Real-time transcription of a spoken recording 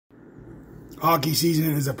Hockey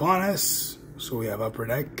season is upon us, so we have Upper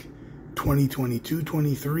Deck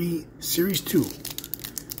 2022-23 Series 2.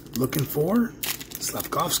 Looking for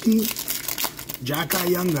Slafkovsky,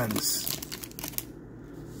 Xhekaj Young Guns.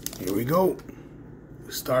 Here we go.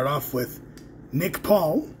 We start off with Nick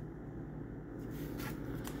Paul.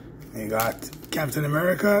 You got Captain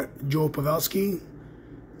America, Joe Pavelski,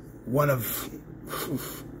 one of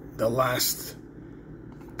the last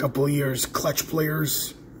couple of years clutch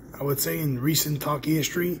players, I would say, in recent hockey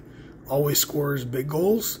history. Always scores big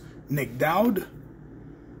goals. Nick Dowd,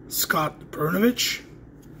 Scott Perunovich,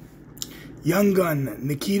 young gun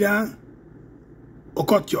Nikita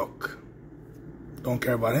Okotyuk. Don't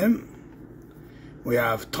care about him. We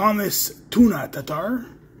have Thomas Tuna Tatar,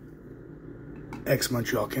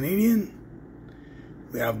 ex-Montreal Canadian.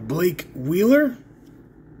 We have Blake Wheeler.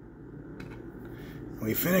 And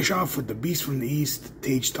we finish off with the Beast from the East,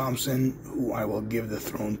 Tage Thompson, who I will give the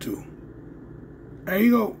throne to. There you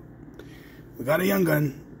go. We got a young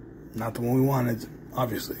gun. Not the one we wanted,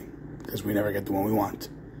 obviously, because we never get the one we want.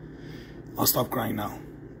 I'll stop crying now.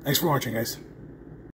 Thanks for watching, guys.